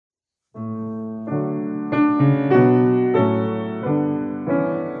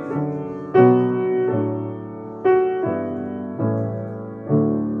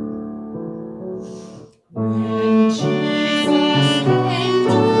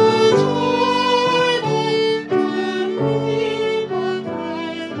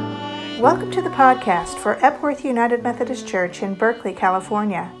Welcome to the podcast for Epworth United Methodist Church in Berkeley,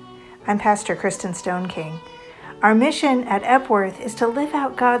 California. I'm Pastor Kristen Stoneking. Our mission at Epworth is to live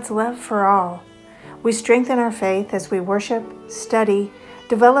out God's love for all. We strengthen our faith as we worship, study,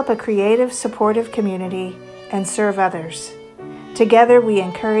 develop a creative, supportive community, and serve others. Together we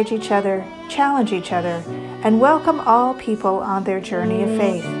encourage each other, challenge each other, and welcome all people on their journey of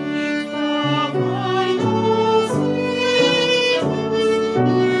faith.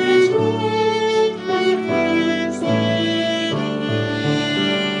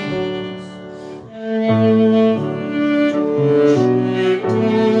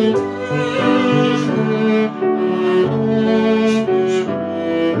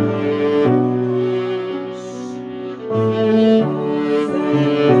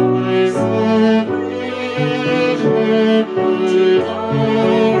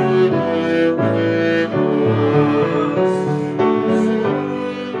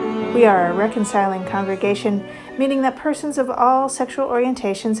 We are a reconciling congregation, meaning that persons of all sexual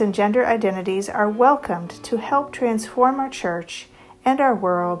orientations and gender identities are welcomed to help transform our church and our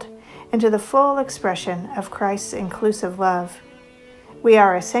world into the full expression of Christ's inclusive love. We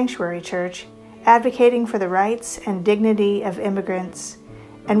are a sanctuary church, advocating for the rights and dignity of immigrants,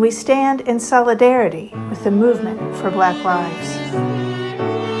 and we stand in solidarity with the movement for Black lives.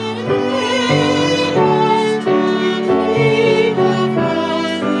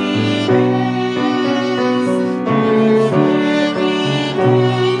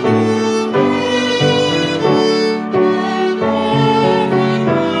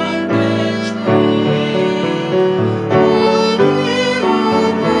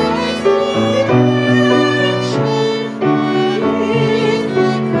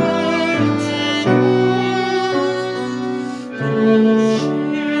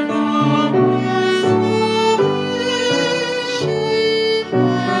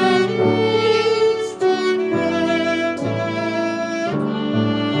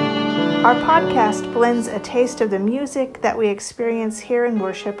 Our podcast blends a taste of the music that we experience here in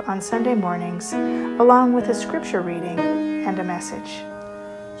worship on Sunday mornings, along with a scripture reading and a message.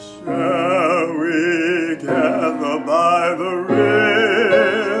 Shall we gather by the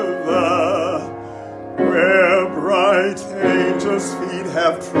river, where bright angels' feet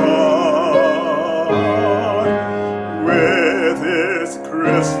have trod, with its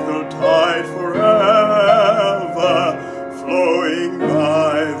crystal tide forever flowing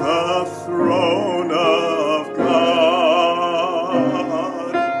by the throne of God.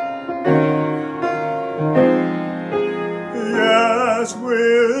 Yes,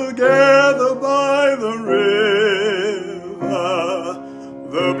 we'll gather by the river,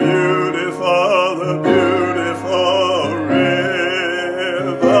 the beautiful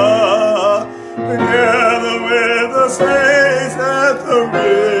river, together with the saints at the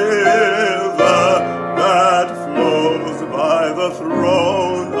river that flows by the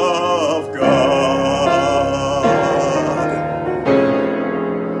throne of God.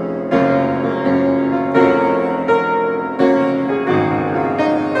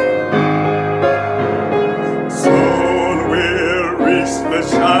 Soon we'll reach the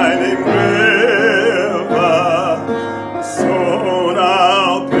shining river, soon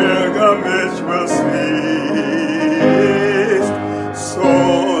our pilgrimage will cease,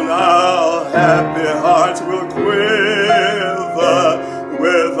 soon our happy hearts will quiver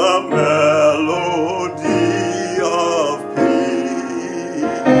with a melody of peace.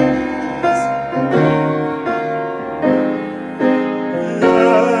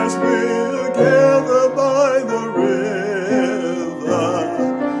 Yes, we'll gather by the river,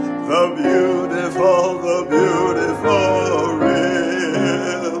 the beautiful river,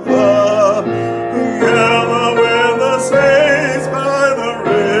 together with the saints by the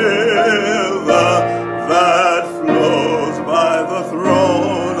river that flows by the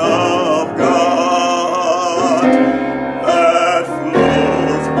throne of God, that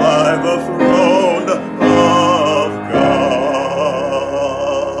flows by the throne of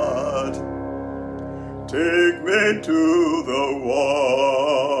God. Take me to the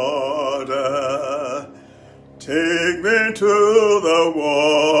water, take me to the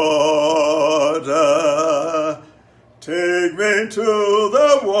water, take me to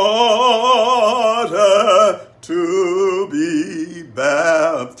the water to be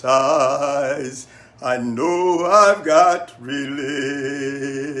baptized. I know I've got religion,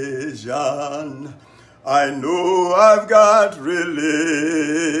 I know I've got religion.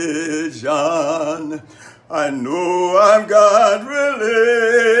 I know I've got religion.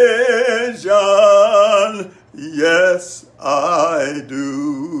 Yes, I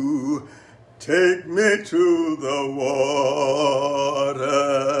do. Take me to the water.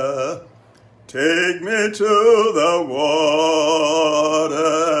 Take me to the water.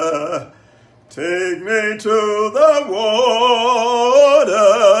 Take me to the water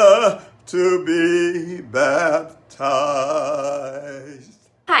to be baptized.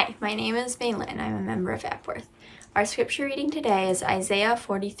 Hi, my name is Maylin. I'm a member of Epworth. Our scripture reading today is Isaiah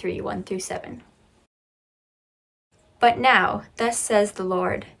 43, 1-7. But now, thus says the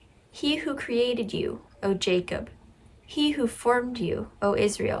Lord, He who created you, O Jacob, He who formed you, O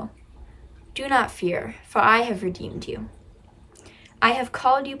Israel, do not fear, for I have redeemed you. I have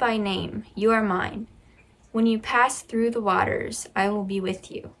called you by name, you are mine. When you pass through the waters, I will be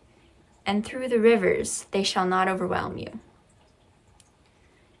with you, and through the rivers, they shall not overwhelm you.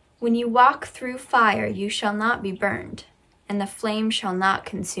 When you walk through fire, you shall not be burned, and the flame shall not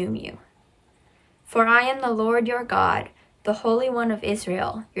consume you. For I am the Lord your God, the Holy One of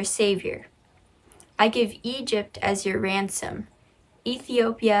Israel, your Savior. I give Egypt as your ransom,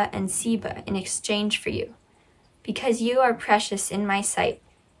 Ethiopia and Seba in exchange for you, because you are precious in my sight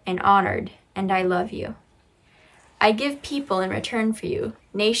and honored, and I love you. I give people in return for you,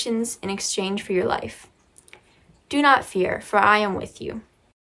 nations in exchange for your life. Do not fear, for I am with you.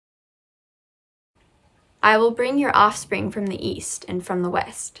 I will bring your offspring from the east and from the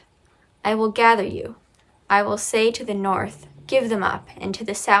west. I will gather you. I will say to the north, give them up, and to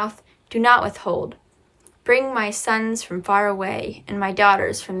the south, do not withhold. Bring my sons from far away, and my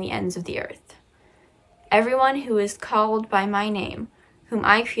daughters from the ends of the earth. Everyone who is called by my name, whom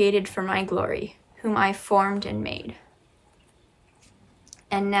I created for my glory, whom I formed and made.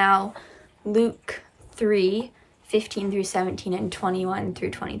 And now, Luke 3, 15-17 and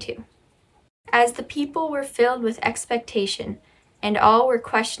 21-22. As the people were filled with expectation, and all were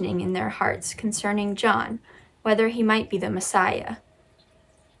questioning in their hearts concerning John, whether he might be the Messiah,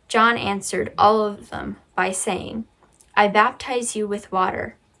 John answered all of them by saying, I baptize you with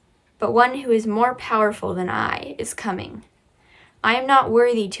water, but one who is more powerful than I is coming. I am not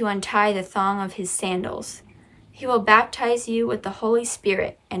worthy to untie the thong of his sandals. He will baptize you with the Holy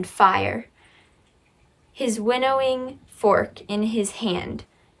Spirit and fire, his winnowing fork in his hand,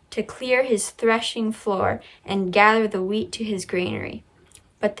 to clear his threshing floor and gather the wheat to his granary,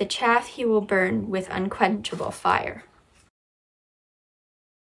 but the chaff he will burn with unquenchable fire.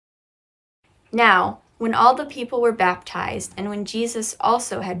 Now, when all the people were baptized, and when Jesus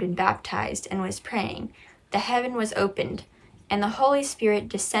also had been baptized and was praying, the heaven was opened, and the Holy Spirit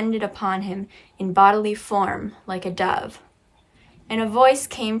descended upon him in bodily form like a dove. And a voice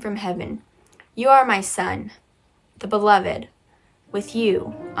came from heaven, You are my Son, the Beloved. With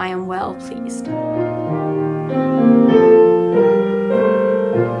you I am well pleased.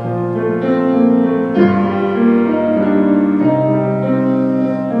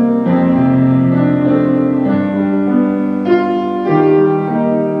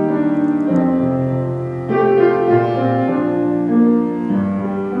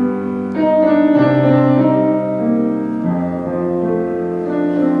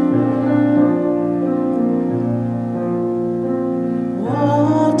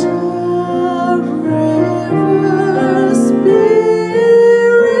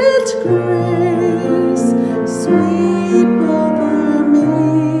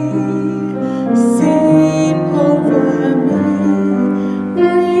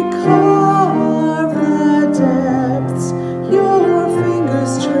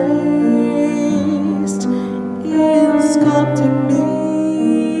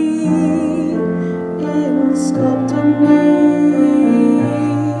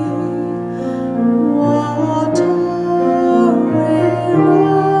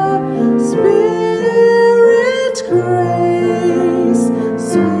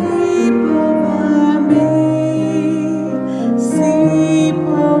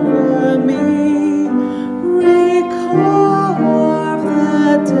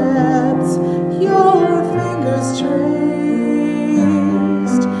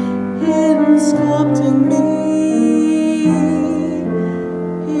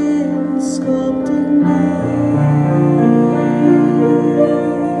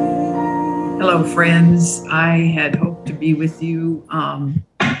 Hello, friends. I had hoped to be with you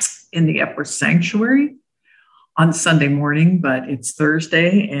in the Epworth Sanctuary on Sunday morning, but it's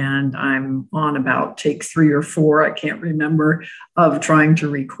Thursday and I'm on about take 3 or 4, I can't remember, of trying to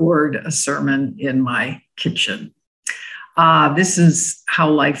record a sermon in my kitchen. This is how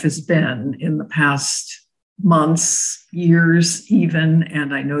life has been in the past months, years even,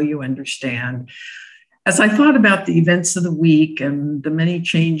 and I know you understand. As I thought about the events of the week and the many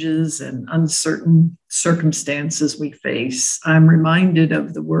changes and uncertain circumstances we face, I'm reminded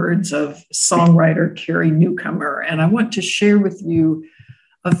of the words of songwriter Carrie Newcomer, and I want to share with you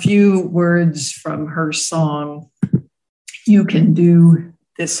a few words from her song, "You Can Do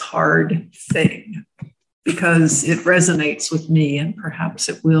This Hard Thing," because it resonates with me and perhaps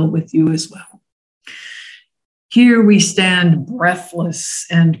it will with you as well. Here we stand breathless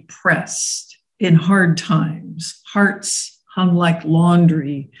and pressed in hard times, hearts hung like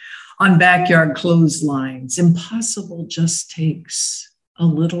laundry on backyard clotheslines. Impossible just takes a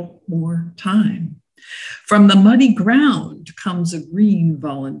little more time. From the muddy ground comes a green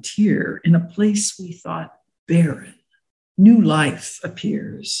volunteer. In a place we thought barren, new life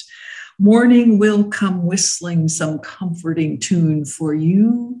appears. Morning will come whistling some comforting tune for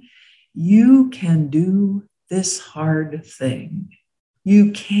you. You can do this hard thing.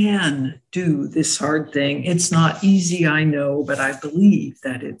 You can do this hard thing. It's not easy, I know, but I believe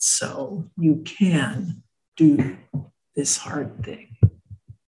that it's so. You can do this hard thing.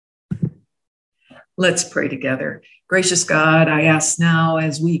 Let's pray together. Gracious God, I ask now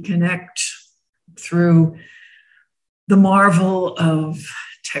as we connect through the marvel of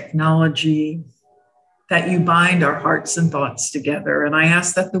technology, that you bind our hearts and thoughts together. And I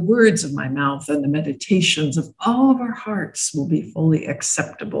ask that the words of my mouth and the meditations of all of our hearts will be fully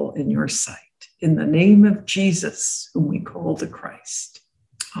acceptable in your sight. In the name of Jesus, whom we call the Christ.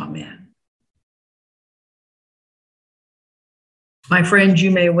 Amen. My friend,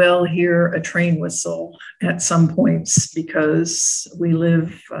 you may well hear a train whistle at some points because we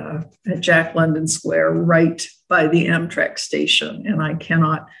live at Jack London Square right by the Amtrak station, and I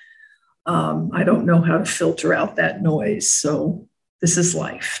don't know how to filter out that noise, so this is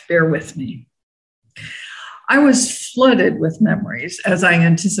life. Bear with me. I was flooded with memories as I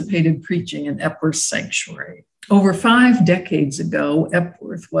anticipated preaching in Epworth Sanctuary. Over 5 decades ago,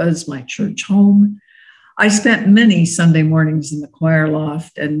 Epworth was my church home. I spent many Sunday mornings in the choir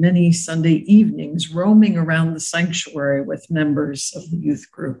loft and many Sunday evenings roaming around the sanctuary with members of the youth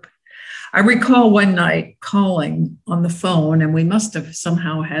group. I recall one night calling on the phone, and we must have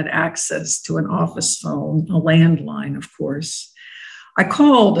somehow had access to an office phone, a landline, of course. I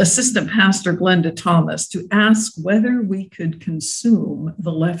called Assistant Pastor Glenda Thomas to ask whether we could consume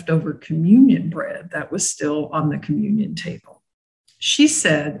the leftover communion bread that was still on the communion table. She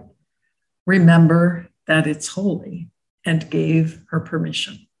said, "Remember that it's holy," and gave her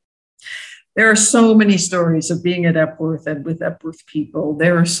permission. There are so many stories of being at Epworth and with Epworth people.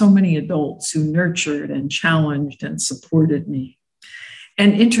 There are so many adults who nurtured and challenged and supported me.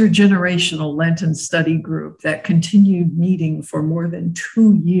 An intergenerational Lenten study group that continued meeting for more than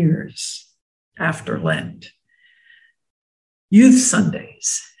 2 years after Lent. Youth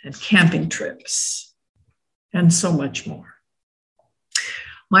Sundays and camping trips, and so much more.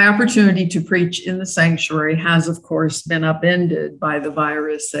 My opportunity to preach in the sanctuary has, of course, been upended by the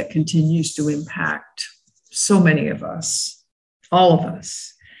virus that continues to impact so many of us, all of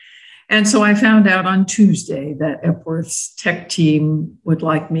us. And so I found out on Tuesday that Epworth's tech team would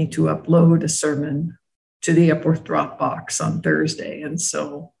like me to upload a sermon to the Epworth Dropbox on Thursday. And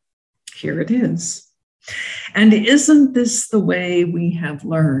so here it is. And isn't this the way we have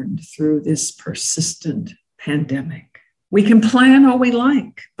learned through this persistent pandemic? We can plan all we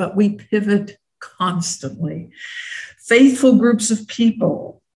like, but we pivot constantly. Faithful groups of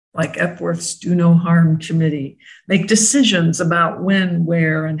people, like Epworth's Do No Harm Committee, make decisions about when,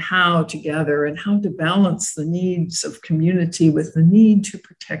 where, and how to gather and how to balance the needs of community with the need to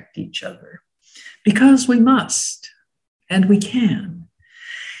protect each other. Because we must, and we can.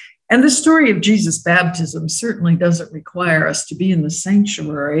 And the story of Jesus' baptism certainly doesn't require us to be in the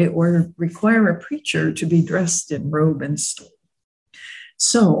sanctuary or require a preacher to be dressed in robe and stole.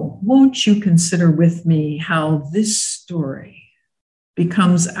 So won't you consider with me how this story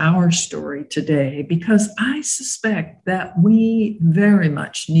becomes our story today? Because I suspect that we very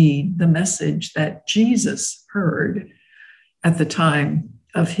much need the message that Jesus heard at the time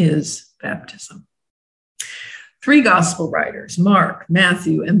of his baptism. 3 gospel writers, Mark,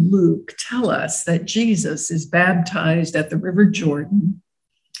 Matthew, and Luke, tell us that Jesus is baptized at the River Jordan,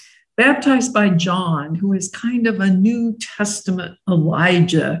 baptized by John, who is kind of a New Testament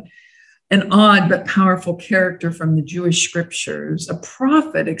Elijah, an odd but powerful character from the Jewish scriptures, a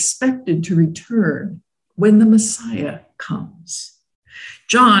prophet expected to return when the Messiah comes.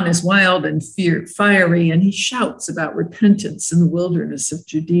 John is wild and fiery, and he shouts about repentance in the wilderness of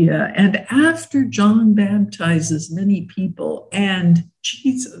Judea. And after John baptizes many people and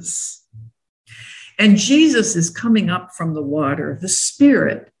Jesus, And Jesus is coming up from the water. The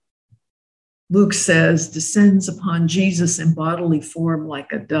Spirit, Luke says, descends upon Jesus in bodily form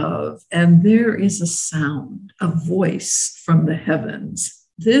like a dove. And there is a sound, a voice from the heavens.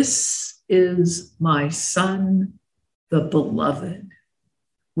 This is my Son, the beloved,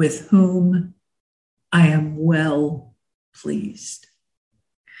 with whom I am well pleased.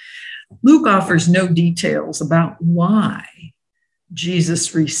 Luke offers no details about why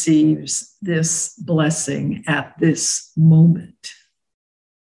Jesus receives this blessing at this moment.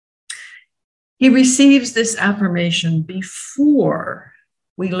 He receives this affirmation before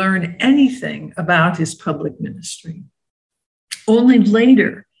we learn anything about his public ministry. Only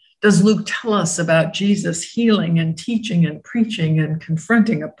later does Luke tell us about Jesus healing and teaching and preaching and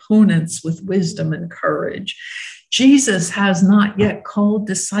confronting opponents with wisdom and courage. Jesus has not yet called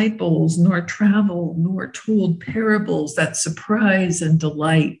disciples, nor traveled, nor told parables that surprise and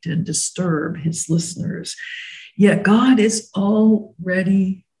delight and disturb his listeners. Yet God is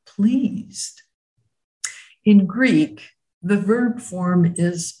already pleased. In Greek, the verb form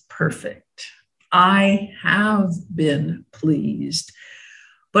is perfect. I have been pleased.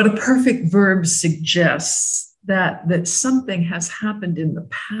 But a perfect verb suggests that something has happened in the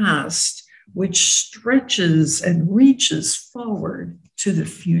past which stretches and reaches forward to the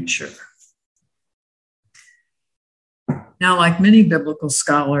future. Now, like many biblical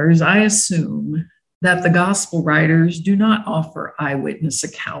scholars, I assume that the gospel writers do not offer eyewitness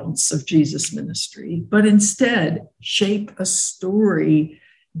accounts of Jesus' ministry, but instead shape a story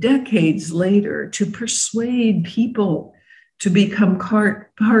decades later to persuade people to become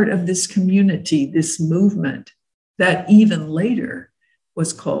part of this community, this movement that even later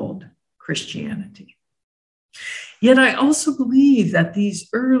was called Christianity. Yet I also believe that these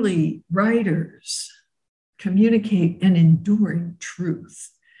early writers communicate an enduring truth.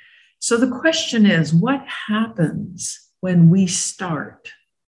 So the question is, what happens when we start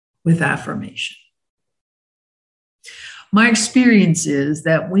with affirmation? My experience is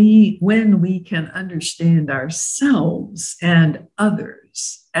that when we can understand ourselves and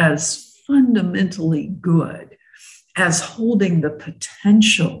others as fundamentally good, as holding the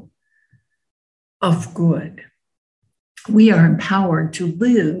potential of good, we are empowered to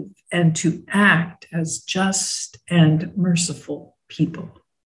live and to act as just and merciful people.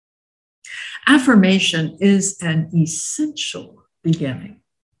 Affirmation is an essential beginning,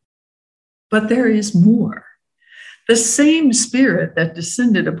 but there is more. The same Spirit that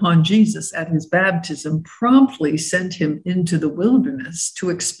descended upon Jesus at his baptism promptly sent him into the wilderness to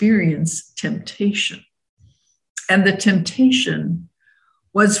experience temptation. And the temptation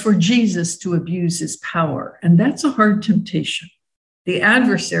was for Jesus to abuse his power. And that's a hard temptation. The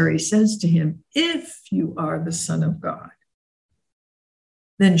adversary says to him, if you are the Son of God,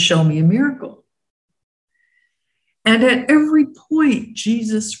 then show me a miracle. And at every point,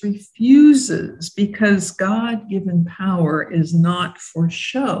 Jesus refuses because God-given power is not for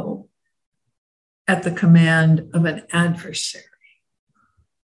show at the command of an adversary.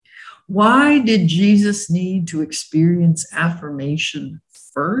 Why did Jesus need to experience affirmation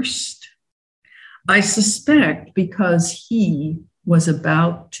first? I suspect because he was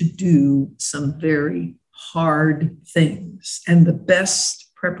about to do some very hard things, and the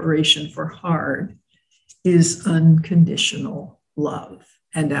best preparation for hard is unconditional love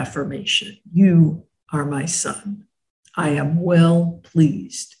and affirmation. You are my Son. I am well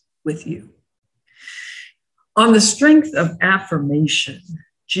pleased with you. On the strength of affirmation,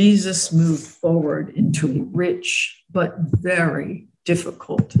 Jesus moved forward into a rich but very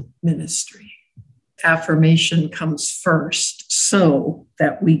difficult ministry. Affirmation comes first so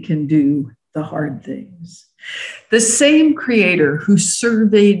that we can do the hard things. The same Creator who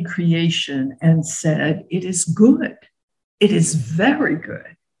surveyed creation and said, it is good. It is very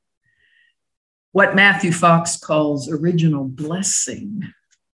good. What Matthew Fox calls original blessing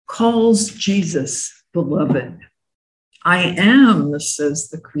calls Jesus beloved. I am, says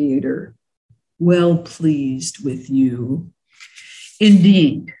the Creator, well pleased with you.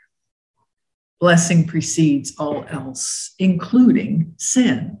 Indeed, blessing precedes all else, including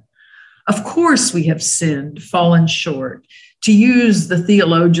sin. Of course, we have sinned, fallen short. To use the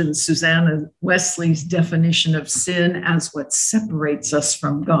theologian Susanna Wesley's definition of sin as what separates us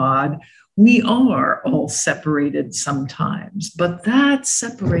from God, we are all separated sometimes, but that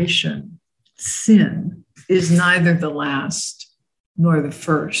separation, sin, is neither the last nor the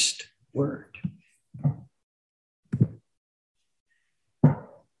first word.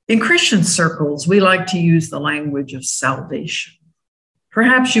 In Christian circles, we like to use the language of salvation.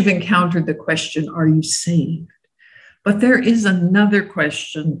 Perhaps you've encountered the question, are you saved? But there is another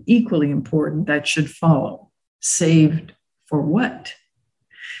question equally important that should follow. Saved for what?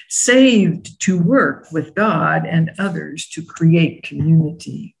 Saved to work with God and others to create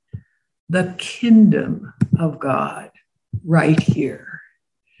community, the kingdom of God right here.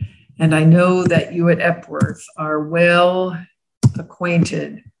 And I know that you at Epworth are well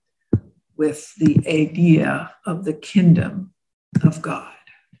acquainted with the idea of the kingdom of God.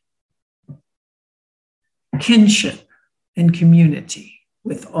 Kinship and community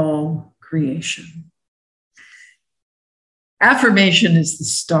with all creation. Affirmation is the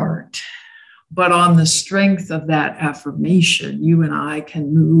start, but on the strength of that affirmation, you and I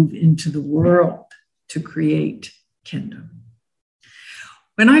can move into the world to create kingdom.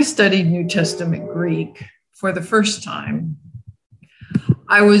 When I studied New Testament Greek for the first time,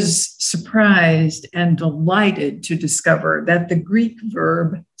 I was surprised and delighted to discover that the Greek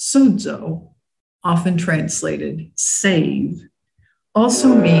verb sozo, often translated save,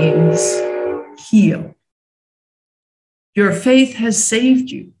 also means heal. Your faith has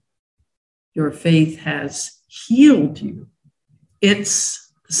saved you. Your faith has healed you.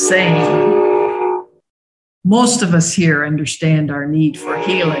 It's the same. Most of us here understand our need for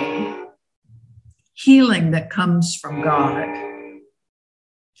healing, healing that comes from God.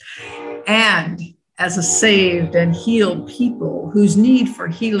 And as a saved and healed people whose need for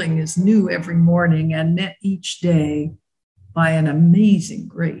healing is new every morning and met each day by an amazing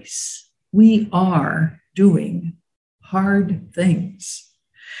grace, we are doing hard things.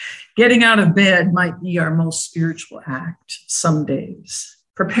 Getting out of bed might be our most spiritual act some days.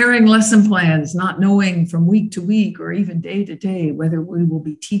 Preparing lesson plans, not knowing from week to week or even day to day whether we will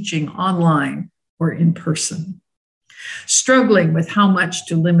be teaching online or in person. Struggling with how much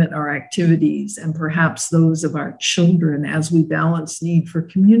to limit our activities and perhaps those of our children as we balance need for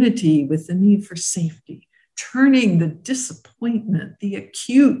community with the need for safety. Turning the disappointment, the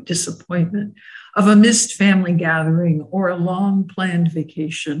acute disappointment of a missed family gathering or a long planned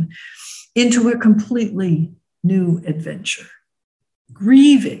vacation into a completely new adventure.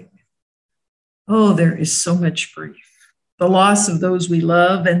 Grieving. Oh, there is so much grief. The loss of those we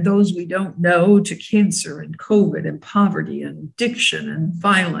love and those we don't know, to cancer and COVID and poverty and addiction and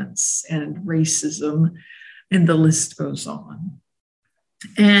violence and racism, and the list goes on.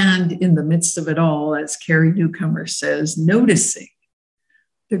 And in the midst of it all, as Carrie Newcomer says, noticing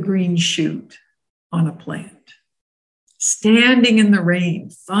the green shoot on a plant. Standing in the rain,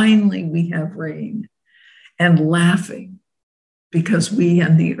 finally we have rain, and laughing because we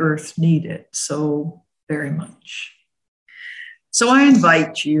and the earth need it so very much. So I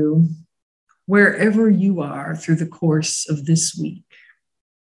invite you, wherever you are through the course of this week,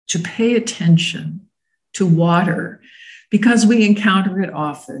 to pay attention to water, because we encounter it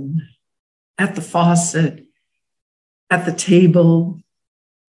often at the faucet, at the table,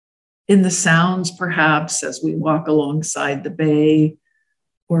 in the sounds perhaps as we walk alongside the bay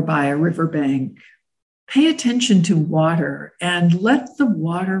or by a riverbank. Pay attention to water and let the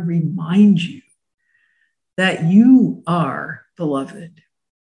water remind you that you are beloved,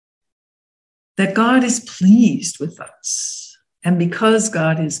 that God is pleased with us. And because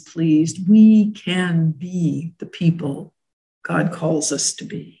God is pleased, we can be the people God calls us to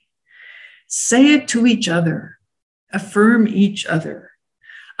be. Say it to each other, affirm each other,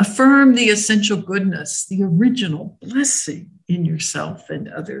 affirm the essential goodness, the original blessing in yourself and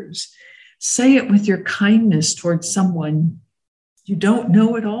others. Say it with your kindness towards someone you don't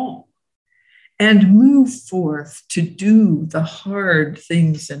know at all. And move forth to do the hard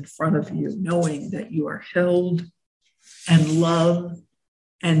things in front of you, knowing that you are held and loved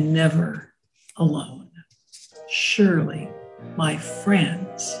and never alone. Surely, my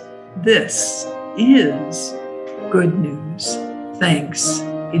friends, this is good news. Thanks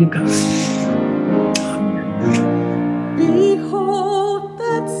be to God. Amen. Behold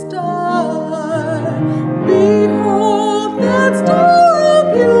that star, behold that star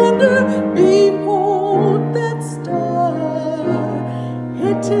up yonder, behold that star,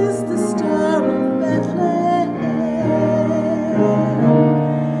 it is the star of Bethlehem.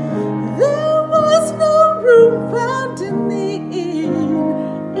 There was no room found in the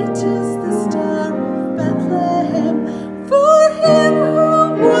inn, it is the star of Bethlehem, for him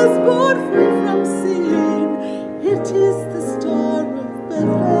who was born free from sin, it is the star of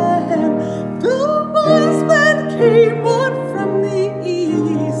Bethlehem. The wise men came on from the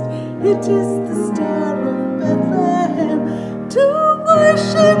east, it is the star of Bethlehem, to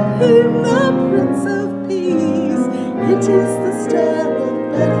worship him, the Prince of Peace, it is the star of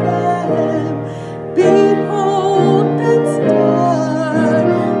Bethlehem. Behold that star,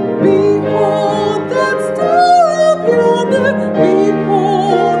 behold that star.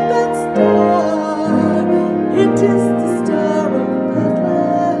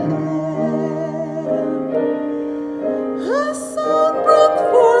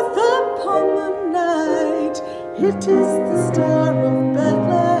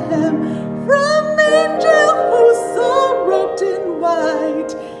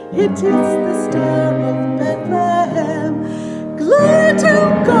 It is the Star of Bethlehem. Glory to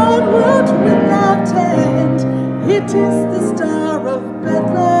God, world without end. It is the Star of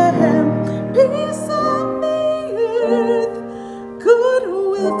Bethlehem. Peace on the earth,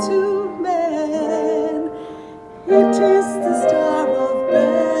 goodwill to men. It is the Star of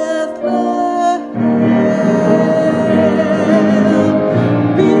Bethlehem.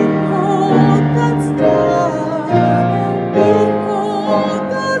 Behold that star. Behold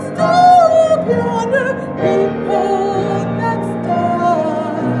the star up yonder. Behold that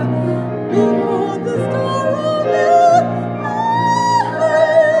star. Behold the star of Bethlehem.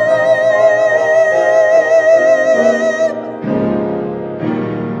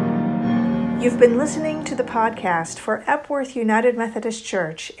 You've been listening to the podcast for Epworth United Methodist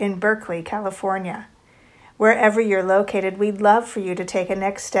Church in Berkeley, California. Wherever you're located, we'd love for you to take a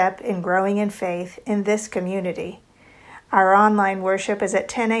next step in growing in faith in this community. Our online worship is at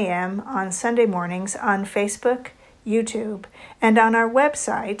 10 a.m. on Sunday mornings on Facebook, YouTube, and on our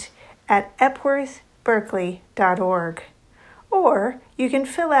website at epworthberkeley.org. Or you can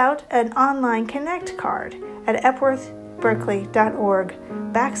fill out an online Connect card at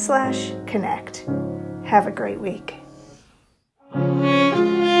epworthberkeley.org/connect. Have a great week.